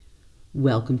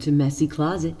Welcome to Messy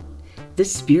Closet, the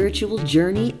spiritual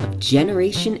journey of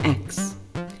Generation X.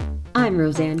 I'm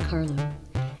Roseanne Carlo,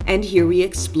 and here we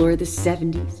explore the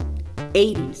 70s,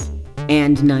 80s,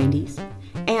 and 90s,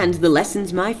 and the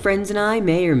lessons my friends and I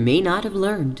may or may not have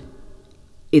learned.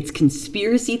 It's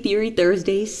Conspiracy Theory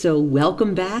Thursday, so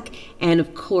welcome back, and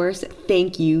of course,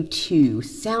 thank you to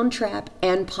Soundtrap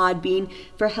and Podbean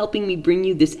for helping me bring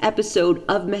you this episode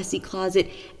of Messy Closet,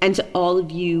 and to all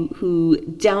of you who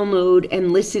download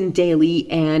and listen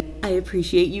daily, and I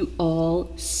appreciate you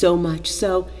all so much.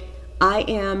 So, I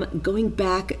am going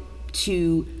back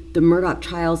to the Murdaugh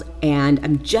trials, and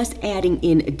I'm just adding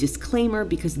in a disclaimer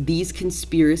because these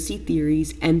conspiracy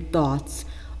theories and thoughts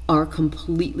are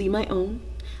completely my own.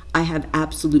 I have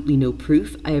absolutely no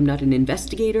proof. I am not an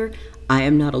investigator. I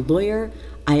am not a lawyer.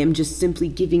 I am just simply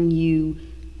giving you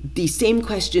the same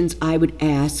questions I would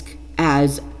ask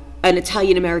as an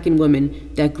Italian American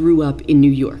woman that grew up in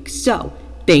New York. So,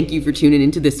 thank you for tuning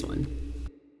into this one.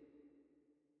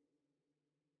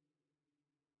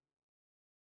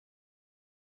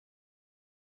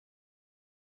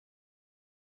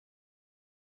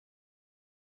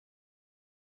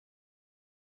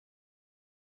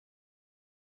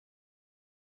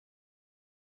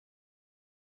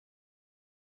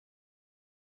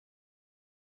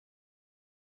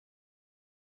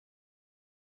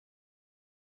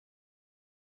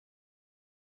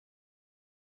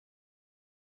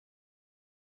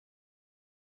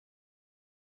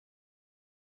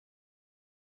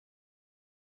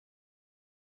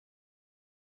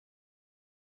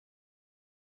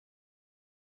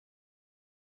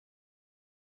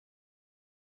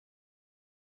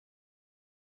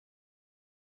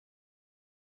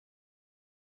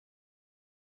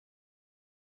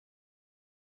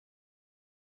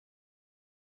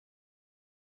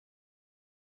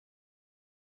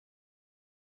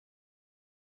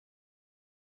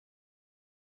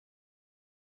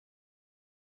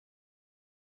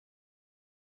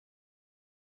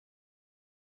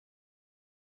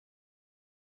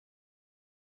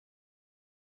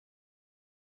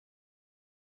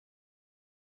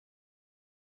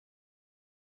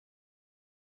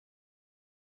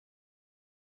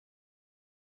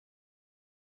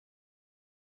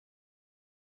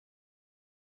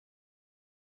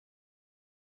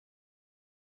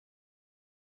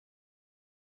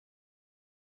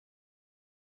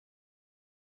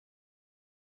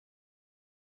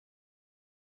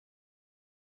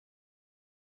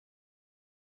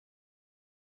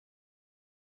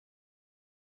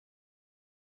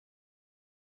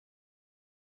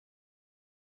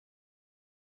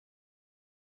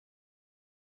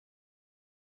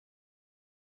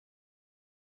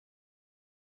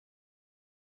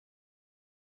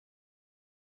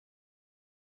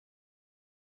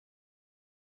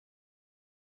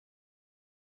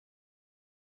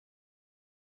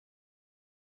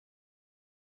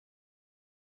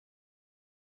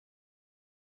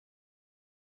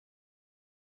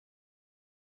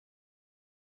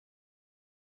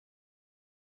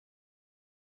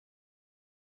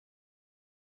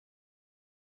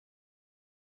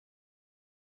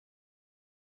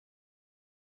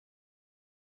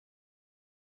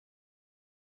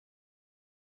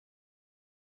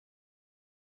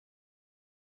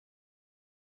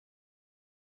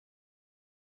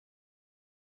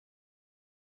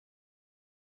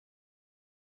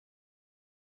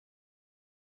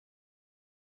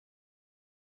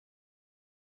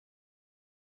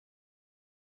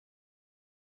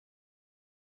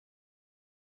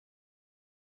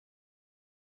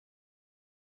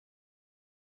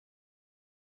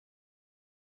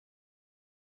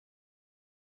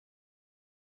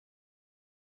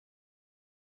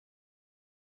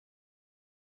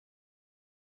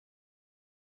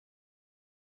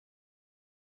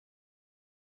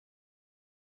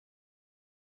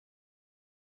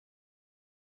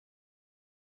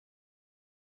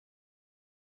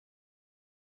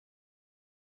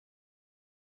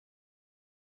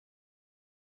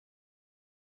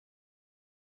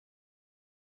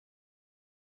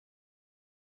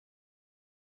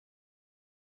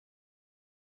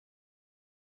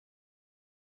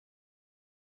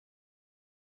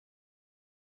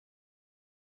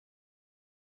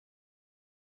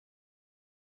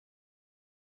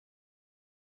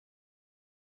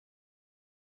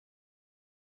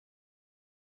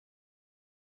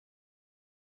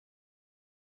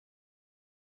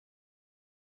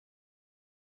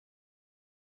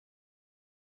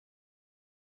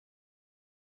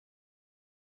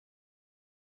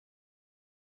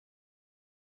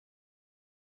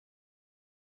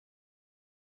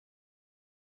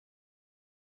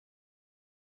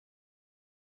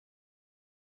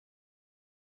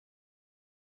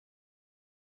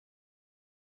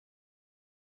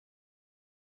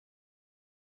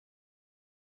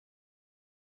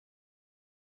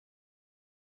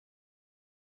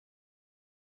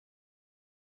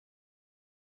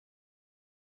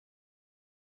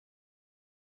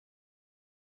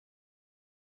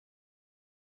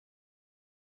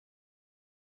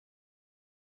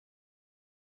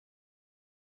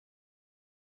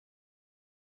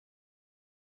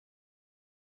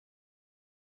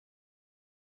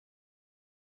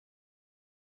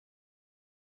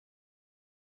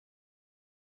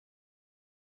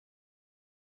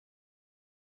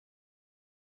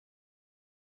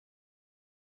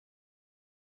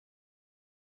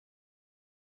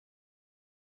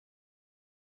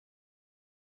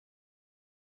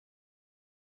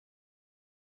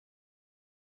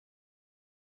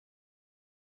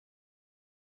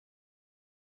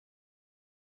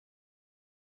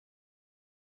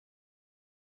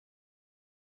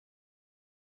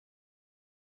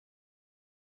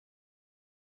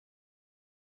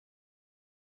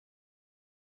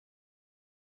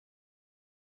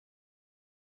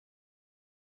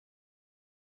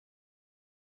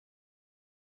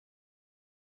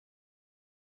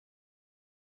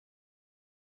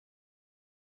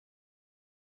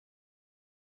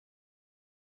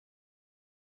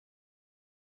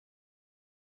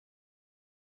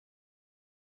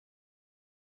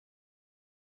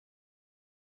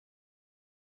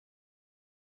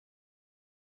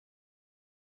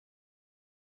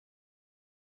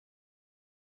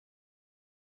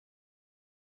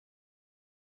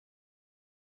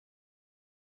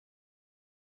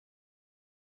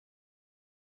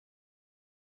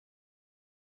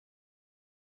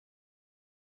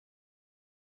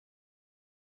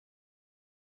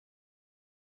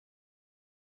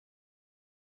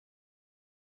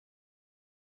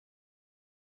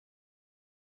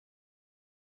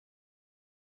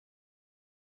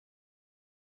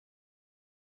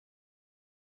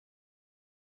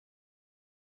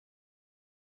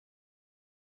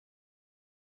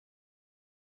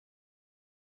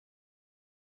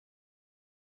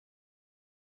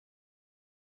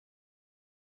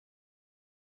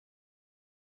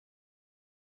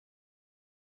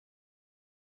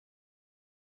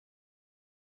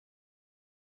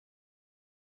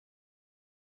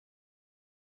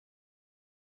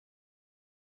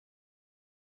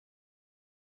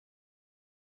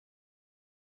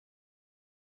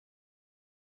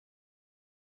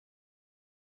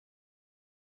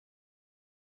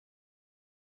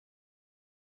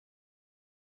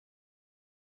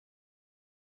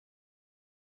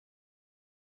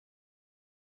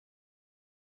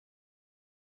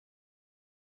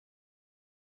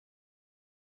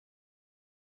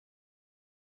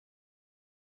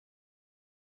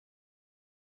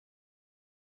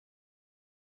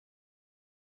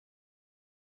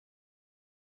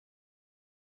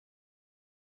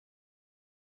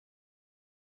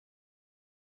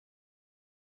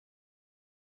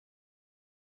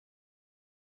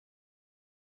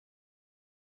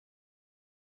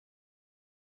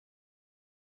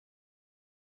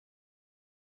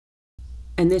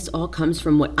 And this all comes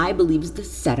from what I believe is the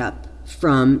setup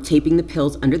from taping the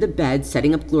pills under the bed,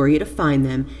 setting up Gloria to find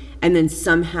them, and then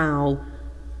somehow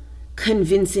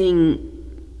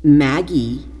convincing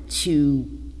Maggie to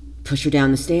push her down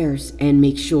the stairs and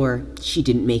make sure she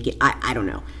didn't make it. I don't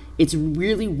know. It's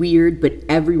really weird, but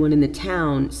everyone in the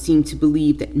town seemed to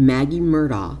believe that Maggie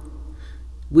Murdaugh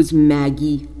was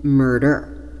Maggie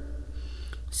Murder.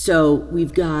 So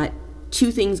we've got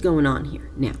two things going on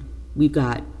here. Now, we've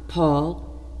got Paul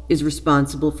is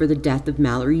responsible for the death of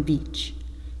Mallory Beach,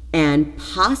 and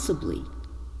possibly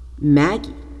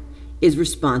Maggie is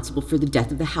responsible for the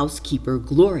death of the housekeeper,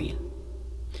 Gloria.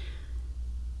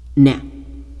 Now,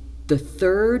 the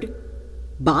third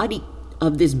body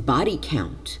of this body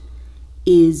count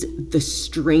is the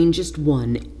strangest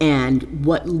one, and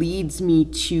what leads me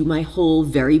to my whole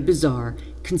very bizarre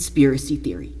conspiracy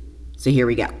theory. So here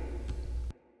we go.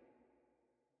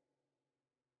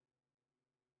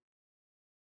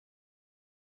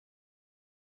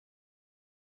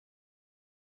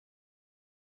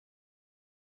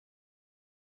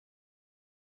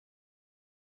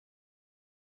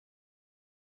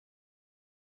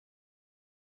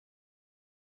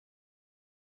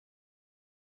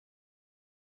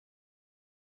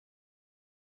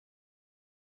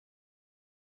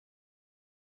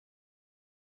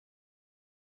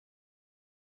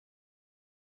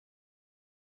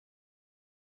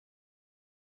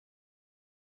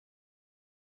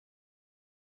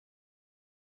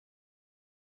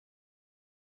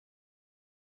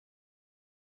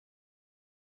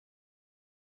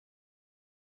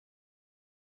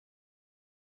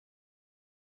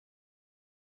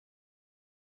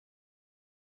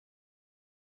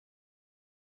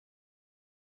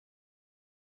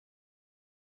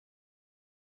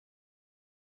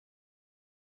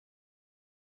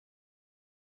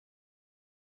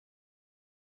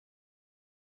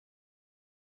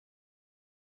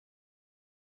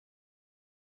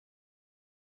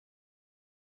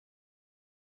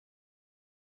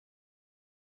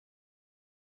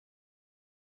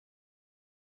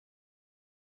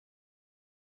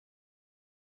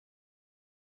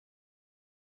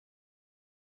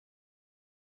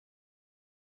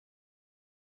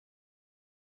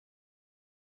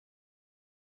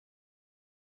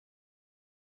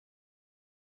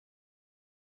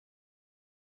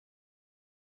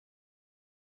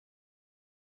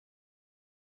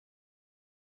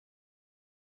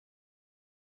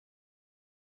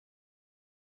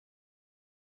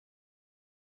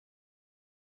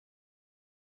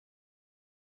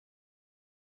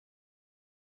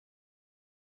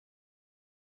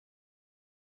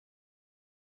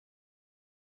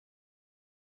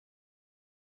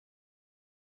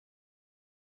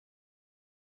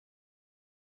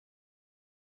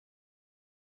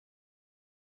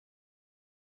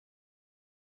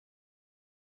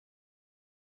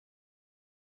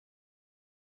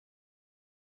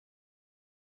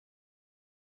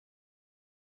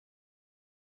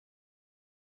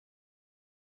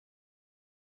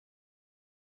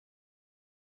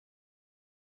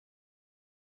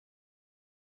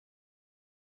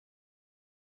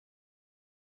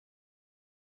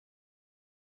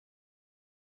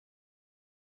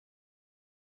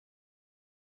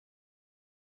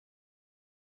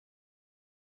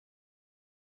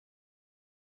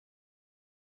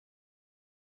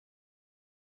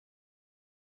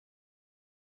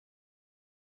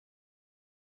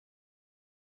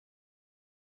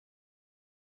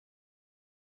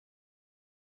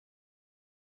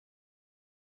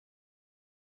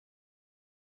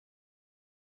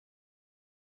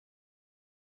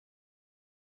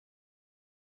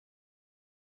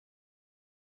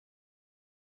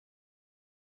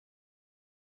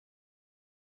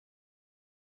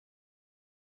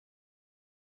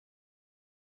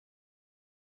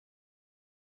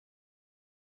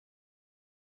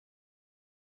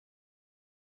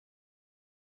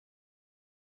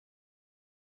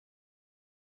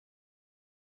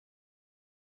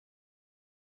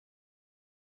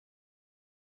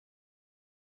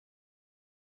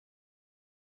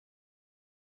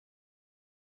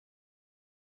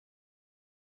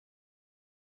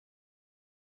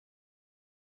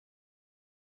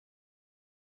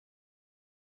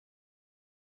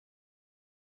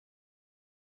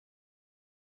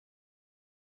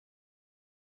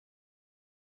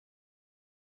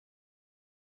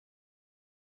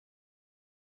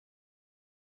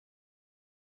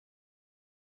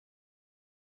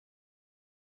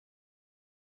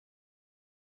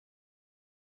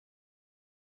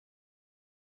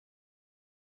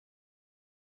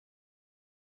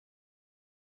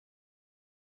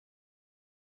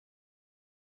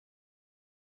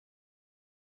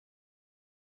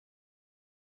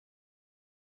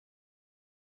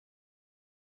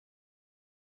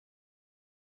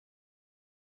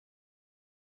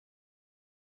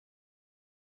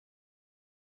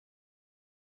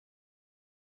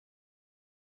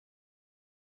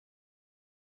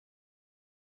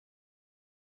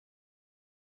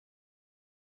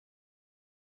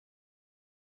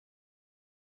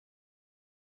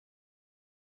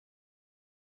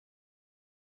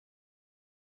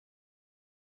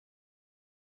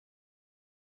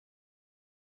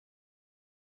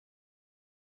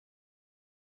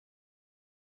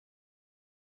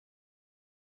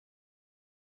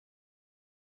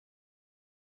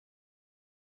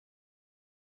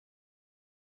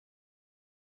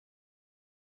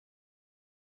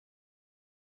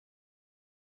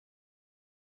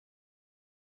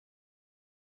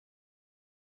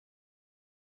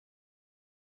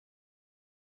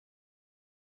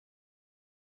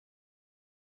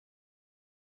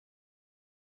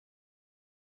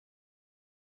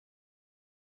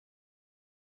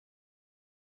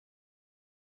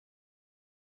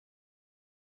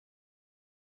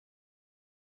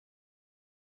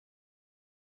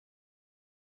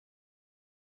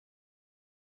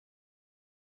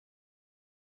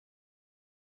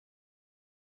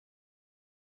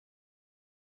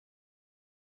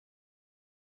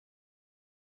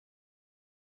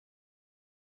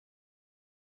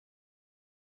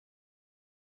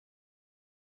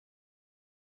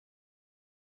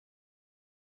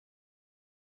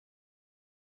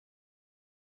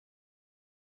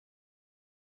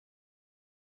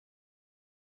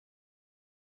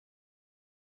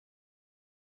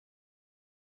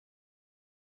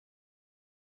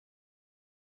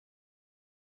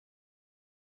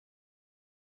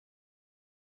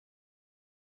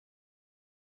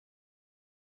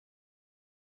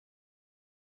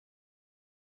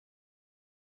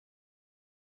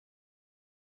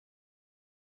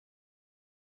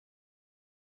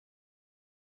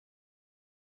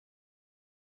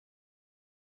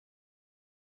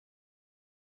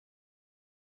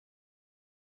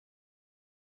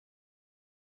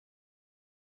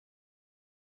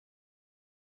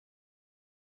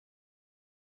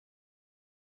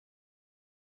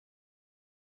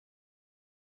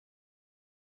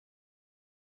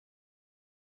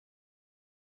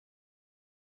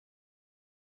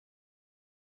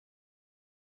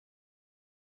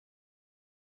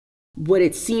 what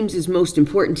it seems is most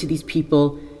important to these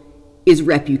people is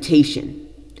reputation.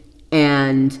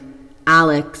 And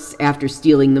Alex, after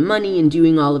stealing the money and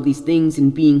doing all of these things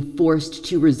and being forced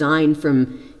to resign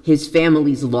from his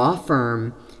family's law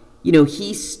firm,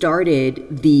 he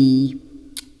started the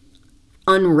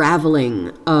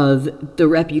unraveling of the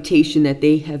reputation that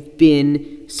they have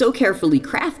been so carefully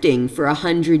crafting for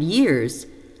 100 years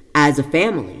as a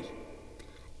family.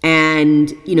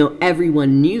 And,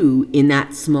 everyone knew in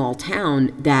that small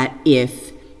town that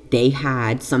if they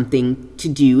had something to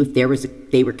do, if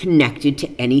they were connected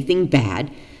to anything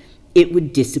bad, it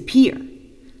would disappear.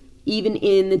 Even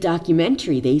in the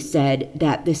documentary, they said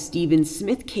that the Stephen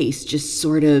Smith case just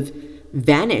sort of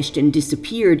vanished and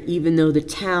disappeared, even though the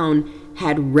town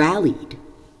had rallied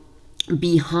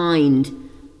behind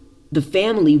the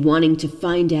family wanting to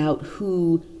find out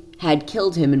who had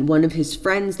killed him. And one of his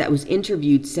friends that was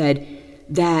interviewed said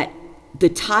that the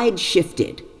tide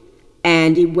shifted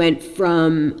and it went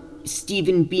from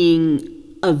Stephen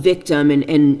being a victim and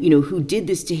who did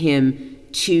this to him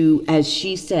to, as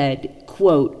she said,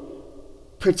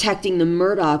 quote, protecting the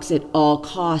Murdaughs at all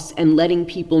costs and letting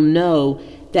people know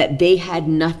that they had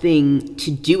nothing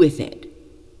to do with it.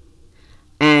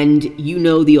 And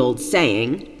the old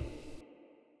saying,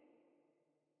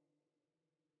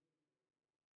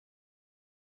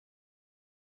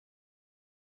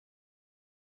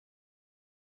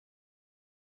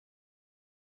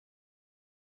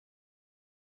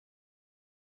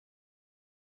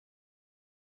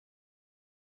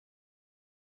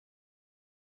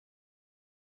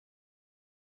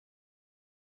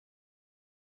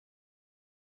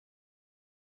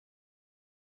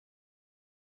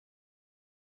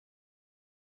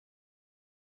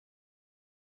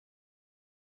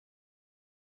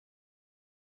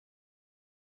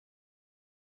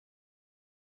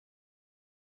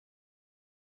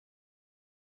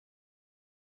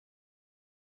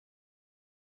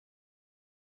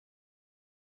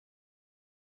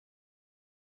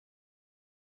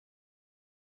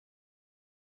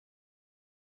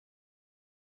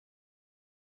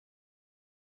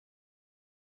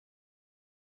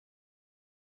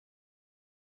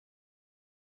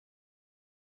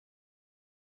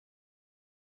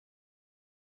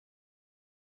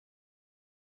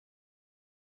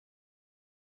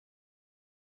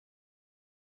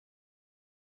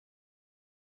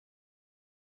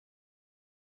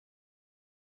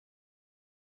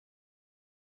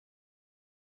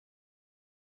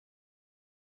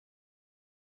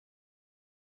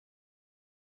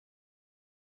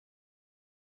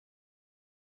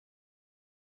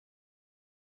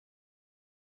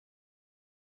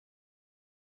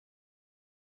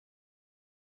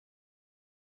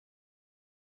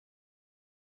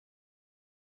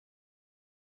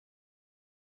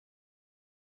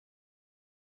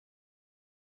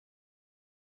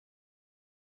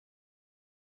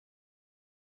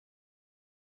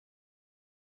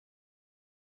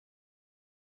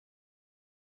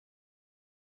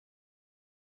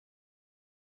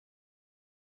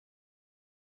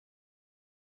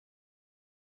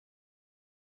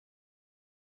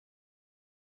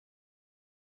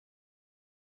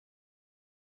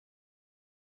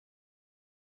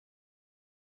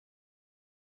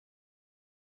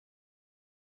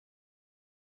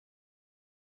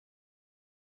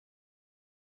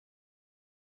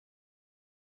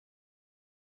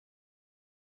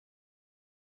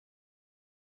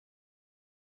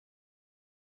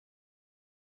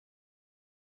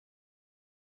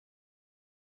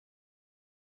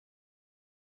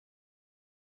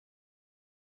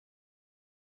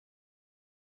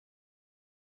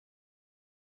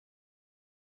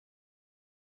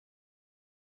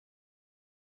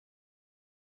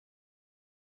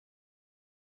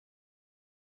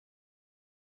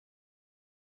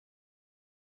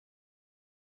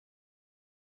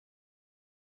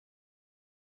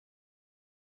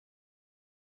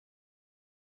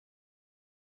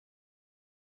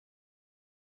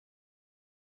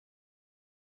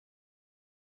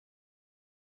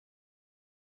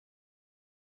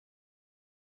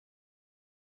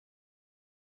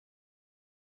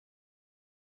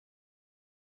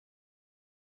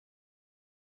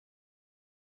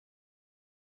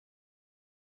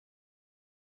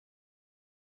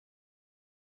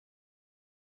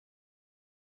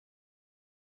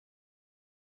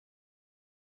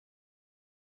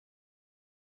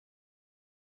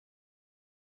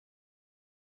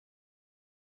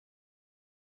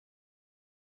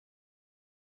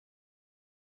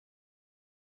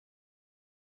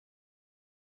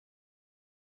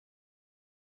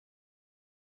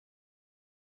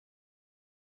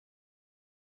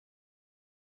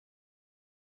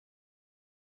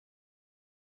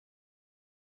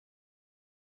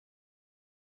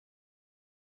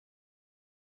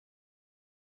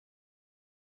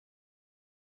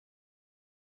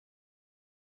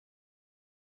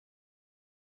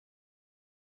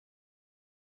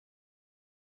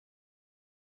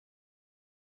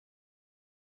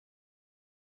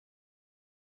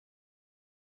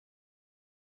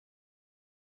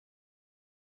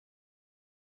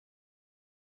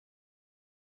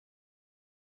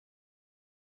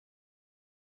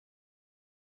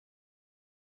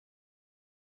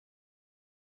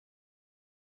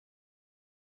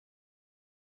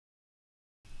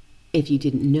 If you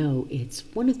didn't know, it's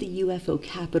one of the UFO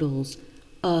capitals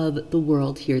of the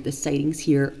world here. The sightings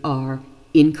here are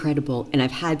incredible, and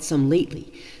I've had some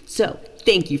lately. So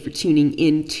thank you for tuning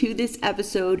in to this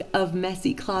episode of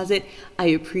Messy Closet. I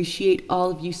appreciate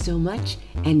all of you so much,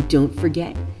 and don't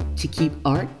forget to keep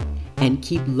art and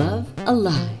keep love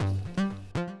alive.